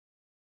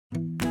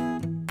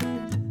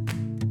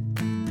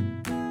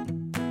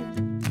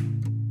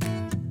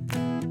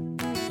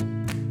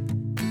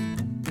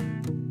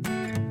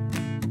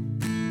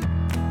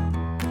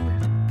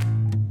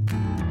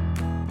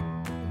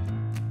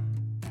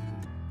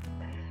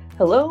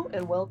Hello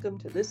and welcome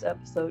to this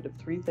episode of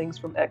Three Things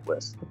from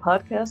Equus, the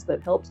podcast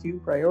that helps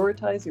you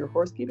prioritize your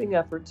horsekeeping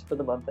efforts for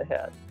the month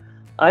ahead.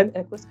 I'm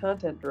Equus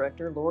Content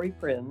Director Lori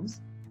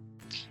Prinz.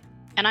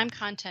 And I'm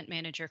Content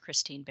Manager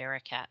Christine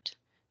Barakat.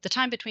 The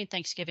time between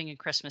Thanksgiving and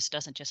Christmas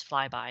doesn't just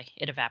fly by,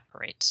 it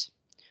evaporates.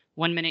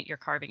 One minute you're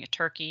carving a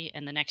turkey,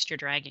 and the next you're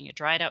dragging a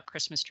dried out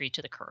Christmas tree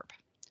to the curb.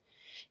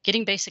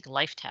 Getting basic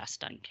life tasks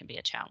done can be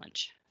a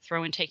challenge.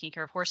 Throw in taking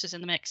care of horses in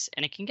the mix,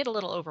 and it can get a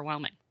little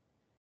overwhelming.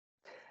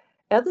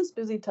 At this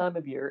busy time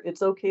of year,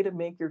 it's okay to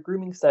make your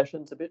grooming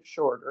sessions a bit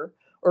shorter,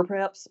 or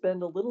perhaps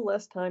spend a little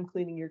less time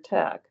cleaning your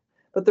tack.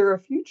 But there are a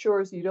few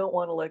chores you don't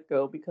want to let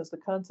go because the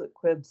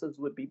consequences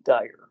would be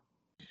dire.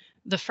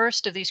 The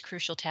first of these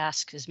crucial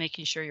tasks is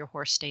making sure your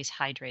horse stays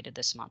hydrated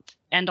this month,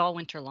 and all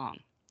winter long.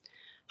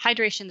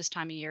 Hydration this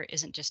time of year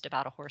isn't just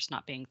about a horse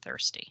not being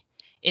thirsty.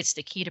 It's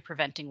the key to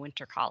preventing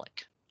winter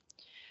colic.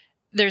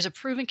 There's a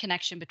proven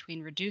connection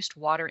between reduced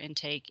water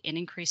intake and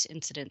increased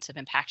incidence of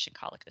impaction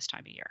colic this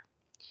time of year.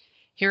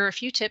 Here are a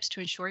few tips to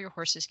ensure your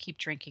horses keep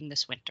drinking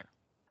this winter.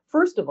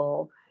 First of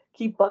all,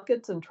 keep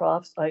buckets and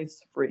troughs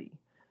ice-free.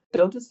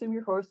 Don't assume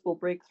your horse will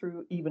break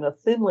through even a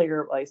thin layer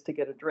of ice to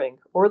get a drink,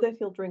 or that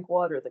he'll drink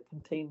water that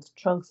contains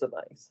chunks of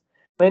ice.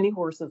 Many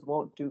horses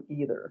won't do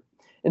either.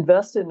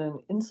 Invest in an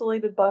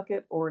insulated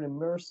bucket or an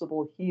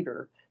immersible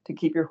heater to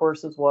keep your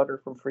horse's water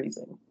from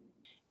freezing.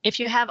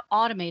 If you have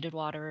automated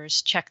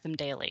waterers, check them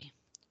daily.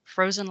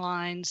 Frozen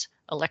lines,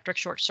 electric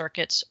short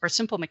circuits, or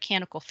simple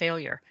mechanical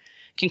failure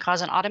can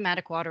cause an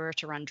automatic waterer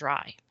to run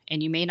dry,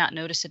 and you may not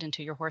notice it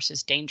until your horse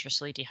is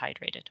dangerously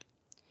dehydrated.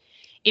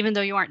 Even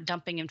though you aren't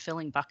dumping and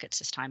filling buckets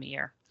this time of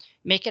year,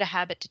 make it a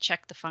habit to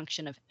check the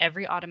function of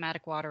every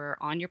automatic waterer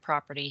on your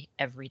property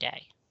every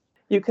day.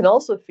 You can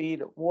also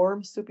feed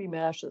warm, soupy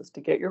mashes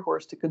to get your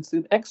horse to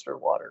consume extra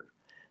water.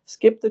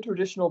 Skip the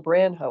traditional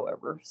bran,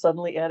 however.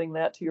 Suddenly adding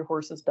that to your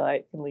horse's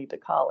diet can lead to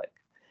colic.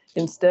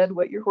 Instead,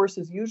 wet your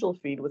horse's usual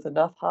feed with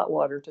enough hot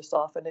water to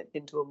soften it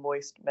into a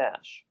moist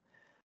mash.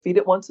 Feed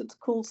it once it's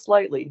cooled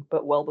slightly,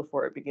 but well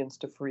before it begins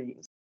to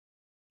freeze.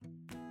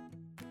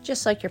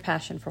 Just like your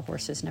passion for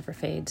horses never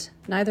fades,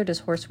 neither does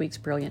Horse Week's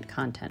brilliant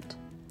content.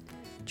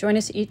 Join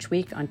us each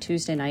week on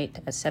Tuesday night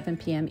at 7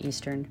 p.m.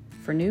 Eastern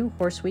for new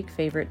Horse Week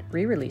favorite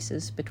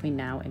re-releases between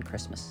now and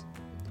Christmas.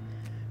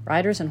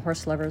 Riders and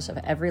horse lovers of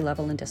every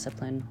level and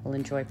discipline will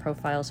enjoy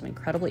profiles of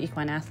incredible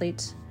equine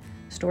athletes,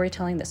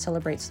 storytelling that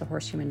celebrates the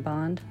horse-human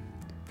bond,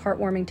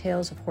 heartwarming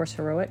tales of horse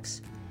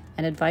heroics,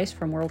 and advice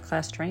from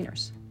world-class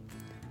trainers.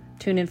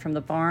 Tune in from the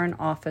barn,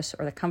 office,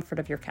 or the comfort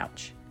of your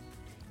couch.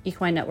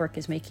 Equine Network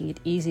is making it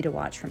easy to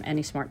watch from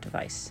any smart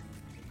device.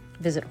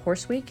 Visit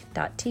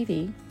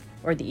horseweek.tv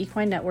or the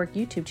Equine Network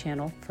YouTube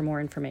channel for more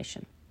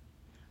information.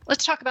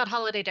 Let's talk about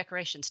holiday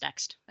decorations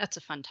next. That's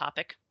a fun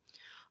topic.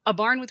 A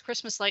barn with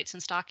Christmas lights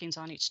and stockings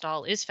on each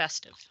stall is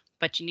festive,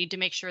 but you need to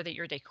make sure that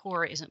your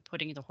decor isn't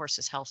putting the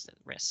horse's health at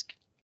risk.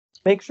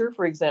 Make sure,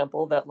 for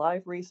example, that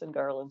live wreaths and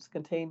garlands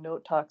contain no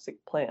toxic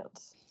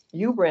plants.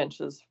 Yew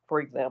branches,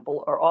 for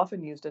example, are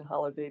often used in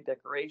holiday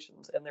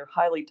decorations, and they're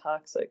highly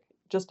toxic.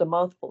 Just a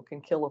mouthful can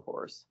kill a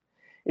horse.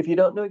 If you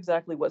don't know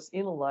exactly what's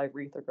in a live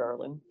wreath or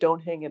garland,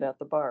 don't hang it at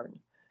the barn.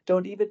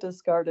 Don't even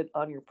discard it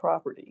on your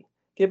property.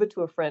 Give it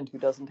to a friend who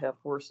doesn't have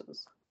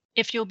horses.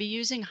 If you'll be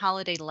using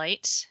holiday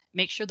lights,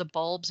 make sure the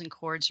bulbs and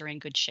cords are in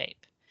good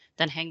shape.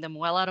 Then hang them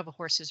well out of a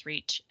horse's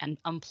reach and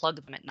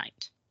unplug them at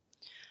night.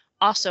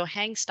 Also,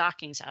 hang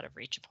stockings out of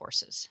reach of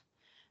horses.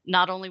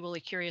 Not only will a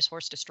curious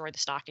horse destroy the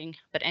stocking,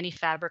 but any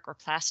fabric or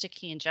plastic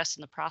he ingests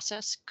in the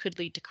process could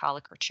lead to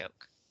colic or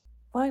choke.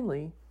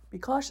 Finally, be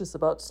cautious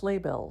about sleigh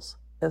bells.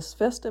 As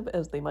festive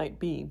as they might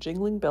be,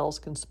 jingling bells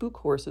can spook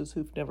horses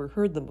who've never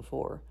heard them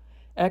before.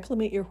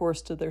 Acclimate your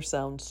horse to their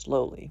sound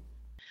slowly.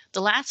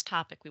 The last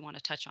topic we want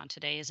to touch on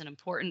today is an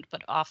important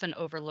but often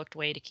overlooked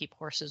way to keep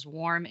horses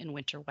warm in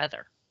winter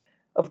weather.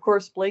 Of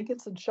course,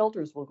 blankets and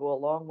shelters will go a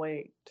long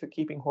way to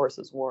keeping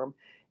horses warm,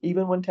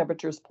 even when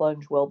temperatures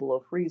plunge well below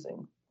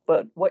freezing.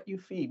 But what you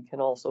feed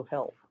can also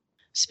help.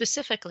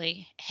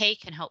 Specifically, hay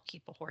can help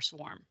keep a horse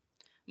warm,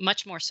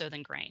 much more so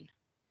than grain.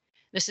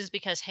 This is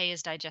because hay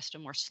is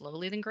digested more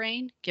slowly than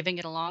grain, giving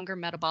it a longer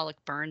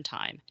metabolic burn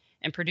time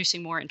and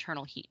producing more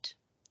internal heat.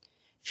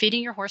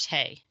 Feeding your horse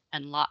hay,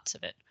 and lots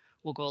of it,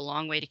 will go a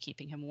long way to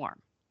keeping him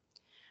warm.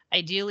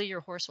 Ideally,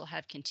 your horse will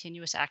have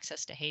continuous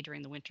access to hay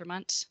during the winter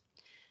months.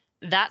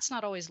 That's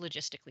not always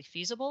logistically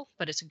feasible,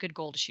 but it's a good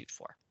goal to shoot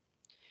for.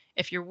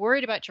 If you're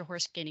worried about your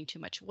horse gaining too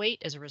much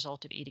weight as a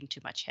result of eating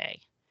too much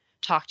hay,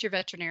 talk to your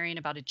veterinarian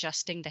about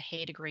adjusting the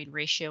hay to grain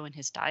ratio in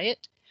his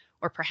diet,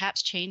 or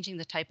perhaps changing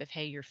the type of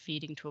hay you're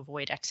feeding to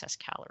avoid excess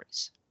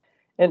calories.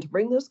 And to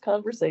bring this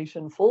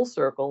conversation full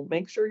circle,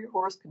 make sure your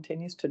horse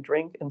continues to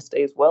drink and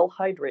stays well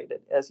hydrated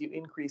as you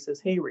increase his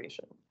hay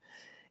ration.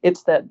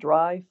 It's that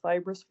dry,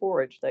 fibrous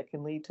forage that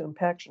can lead to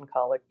impaction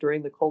colic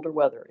during the colder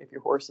weather if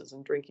your horse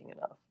isn't drinking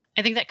enough.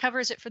 I think that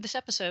covers it for this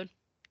episode.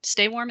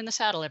 Stay warm in the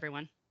saddle,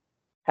 everyone.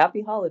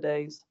 Happy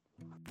holidays.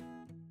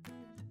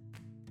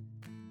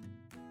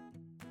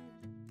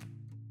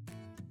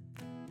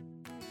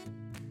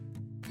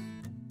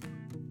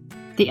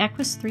 The The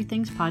Equus Three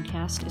Things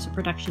podcast is a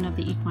production of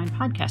the Equine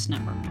Podcast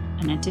Network,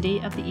 an entity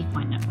of the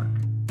Equine Network.